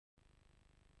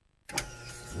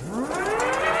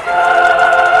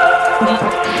Alright,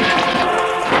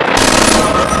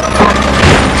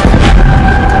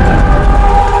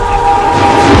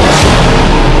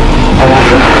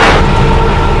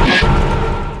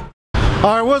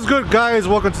 what's good guys?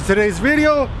 Welcome to today's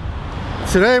video.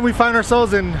 Today we find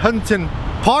ourselves in Huntington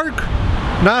Park.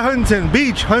 Not Huntington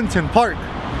Beach, Huntington Park.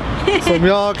 So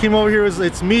y'all came over here,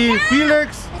 it's me,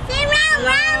 Felix.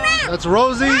 That's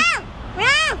Rosie.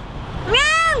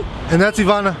 And that's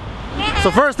Ivana.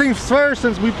 So first things first,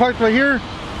 since we parked right here,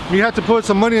 we had to put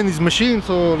some money in these machines.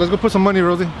 So let's go put some money,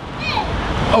 Rosie.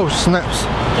 Oh snaps.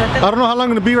 I don't know how long I'm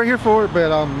gonna be right here for it,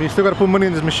 but you still gotta put money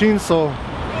in this machine, so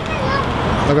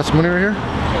I got some money right here.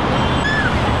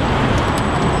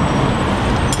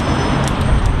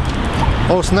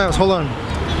 Oh snaps, hold on.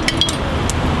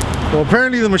 Well,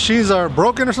 apparently the machines are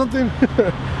broken or something.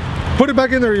 Put it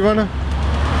back in there, Ivana.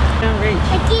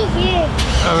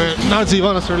 Alright, now it's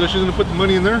Ivana's turn. She's gonna put the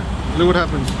money in there. Look what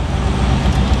happens.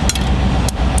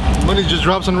 The money just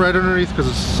drops on right underneath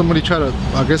because somebody tried to,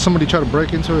 I guess somebody tried to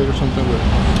break into it or something.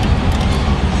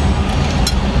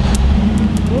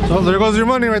 So there goes your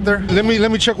money right there. Let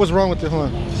me check what's wrong with it. Hold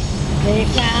on.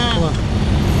 Hold on.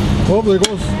 Oh, there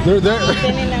goes. They're there.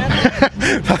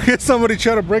 I guess somebody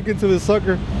tried to break into this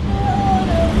sucker.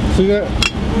 See that?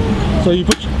 So you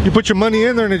put your money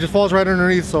in there and it just falls right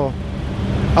underneath. So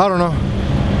I don't know.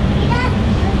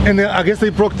 And then I guess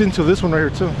they broke into this one right here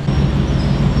too.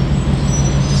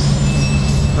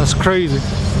 That's crazy.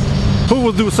 Who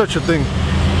will do such a thing?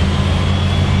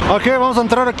 Okay, vamos a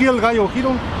entrar aquí al gallo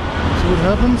giro. See what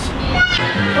happens.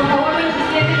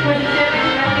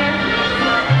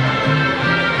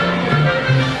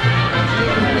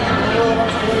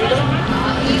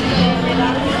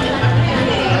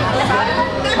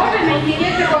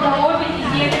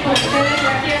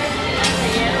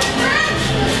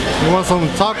 You want some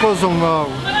tacos,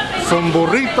 some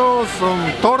burritos,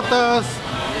 some tortas,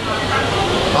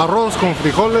 arroz con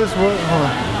frijoles.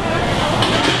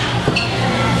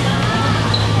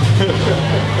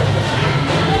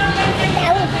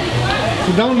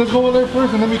 Sit down, let's go over there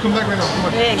first and then we come back right now.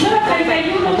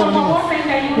 Come on.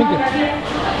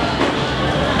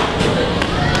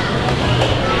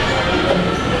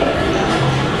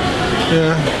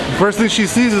 Yeah, first thing she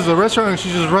sees is a restaurant and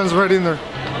she just runs right in there.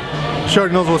 She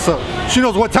already knows what's up. She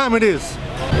knows what time it is.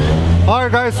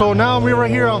 Alright guys, so now we're right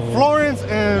here on Florence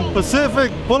and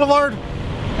Pacific Boulevard.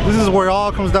 This is where it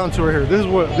all comes down to right here. This is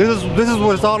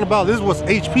what it's all about. This is what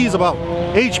HP is about.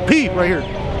 HP right here.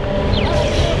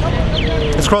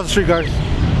 Let's cross the street, guys.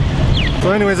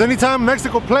 So anyways, anytime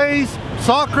Mexico plays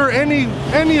soccer, any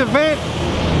event,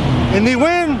 and they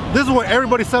win, this is what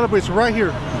everybody celebrates right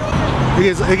here.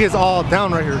 It gets all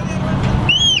down right here.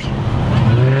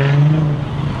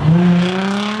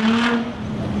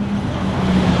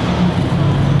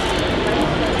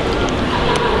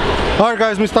 Alright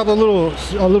guys, we stopped a little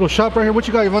shop right here. What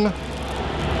you got, Ivana?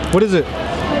 What is it?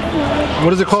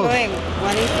 What is it called? What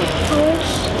is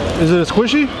it? Is it a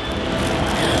squishy?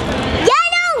 Yeah,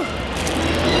 no!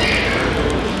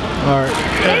 Alright,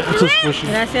 it's a squishy.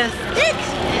 Gracias.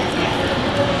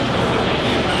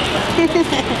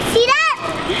 See that?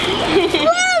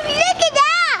 Whoa, look at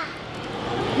that!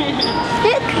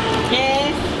 Look.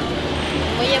 Yes.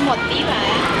 Muy emotiva,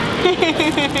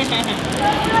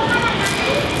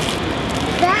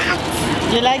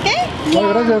 You like it?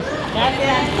 Oh, gracias.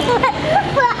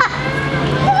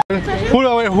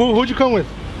 Who'd you come with?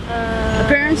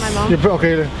 Parents. My mom.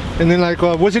 Okay, and then like,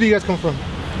 what city you guys come from?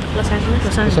 Los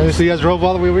Angeles. So you guys drove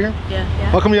all the way over here? Yeah.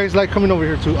 How come you guys like coming over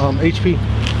here to HP?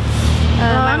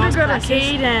 My mom's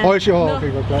classes. Oh, okay,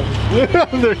 go classes.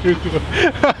 There you go.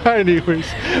 Anyways,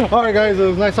 all right, guys, it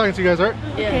was nice talking to you guys, right?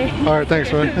 Yeah. Okay. All right,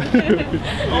 thanks, man.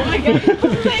 Oh my God,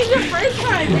 it's your first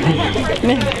time.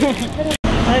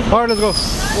 All right, let's go.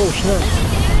 Oh, snap.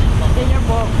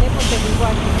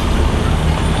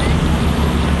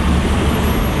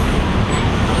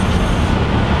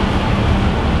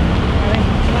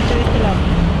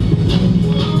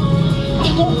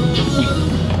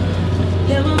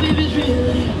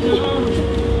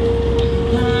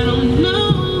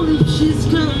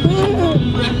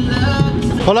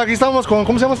 Hola, aquí estamos con,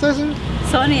 ¿cómo se llama usted?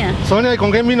 Sonia. Sonia, ¿y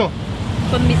con quién vino?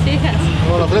 Con mis hijas.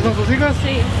 ¿O las tres son sus hijas?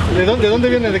 Sí. ¿De dónde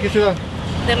viene? ¿De qué ciudad?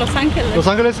 De Los Ángeles. Los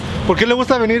Ángeles. ¿Por qué le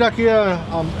gusta venir aquí a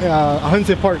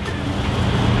Huntington Park?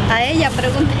 A ella,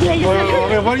 pregúntale a ella.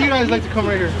 Well, why do you guys like to come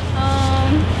right here?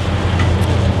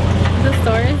 The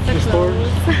stores, the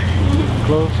stores.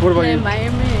 Clothes. What about the you? The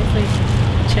environment is like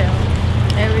chill.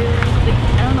 Everything,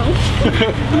 I don't know.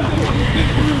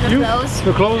 The clothes.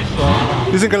 The clothes.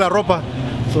 Dicen que la ropa.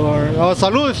 So,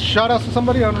 salud, shout out to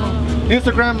somebody, I don't know.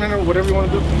 Instagram, whatever you want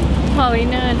to do.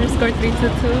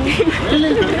 Paulina_322.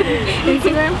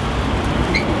 Instagram.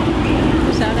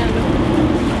 Shout out.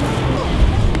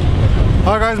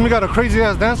 Alright guys, we got a crazy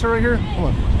ass dancer right here. Come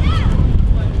on.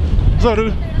 What's up,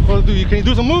 dude? What do you? Can you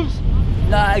do some moves?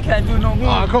 Nah, I can't do no more.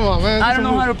 Oh, come on, man. I don't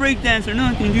know how to break dance or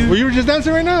nothing, dude. Well, you were just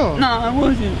dancing right now. Nah, I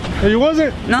wasn't. Oh, you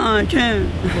wasn't? Nah, I can't.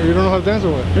 Well, you don't know how to dance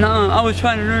or what? Nah, I was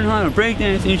trying to learn how to break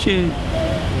dance and shit.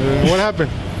 What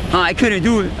happened? I couldn't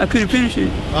do it. I couldn't finish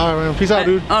it. Alright, man. Peace out,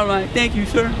 dude. Alright, thank you,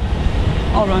 sir.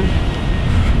 Alright.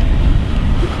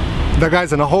 That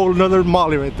guy's in a whole nother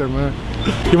molly right there, man.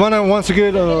 Ivana wants to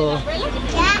get,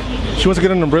 she wants to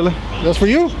get an umbrella. That's for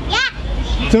you? Yeah.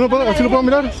 ¿Sí lo puedo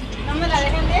mirar?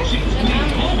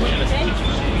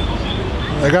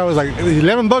 That guy was like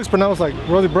 $11, but now it's like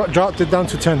really dropped it down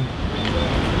to 10.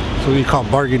 So we call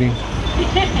bargaining.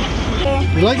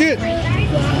 You like it?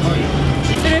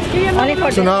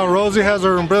 So now Rosie has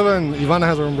her umbrella and Ivana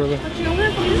has her umbrella.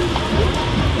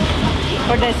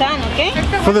 For the sun, okay?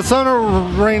 For the sun or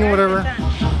rain or whatever.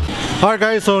 Alright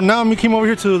guys, so now we came over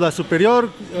here to La Superior.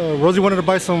 Rosie wanted to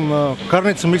buy some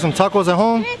carne to make some tacos at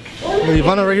home.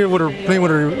 Ivana right here with her playing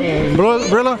with her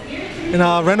umbrella. And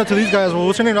I ran up to these guys. Well,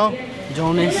 what's your name now?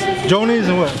 Jonas. Jonies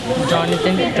and what?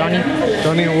 Jonathan. Johnny.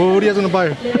 What are you guys gonna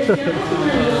buy?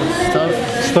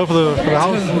 Stuff for the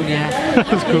house? Yeah.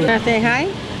 That's cool. Can I say hi?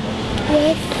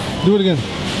 Yes. Do it again.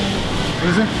 What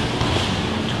is it?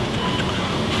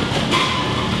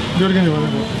 Do it again, Ivana.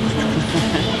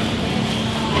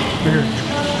 Right here.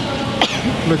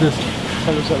 Like this.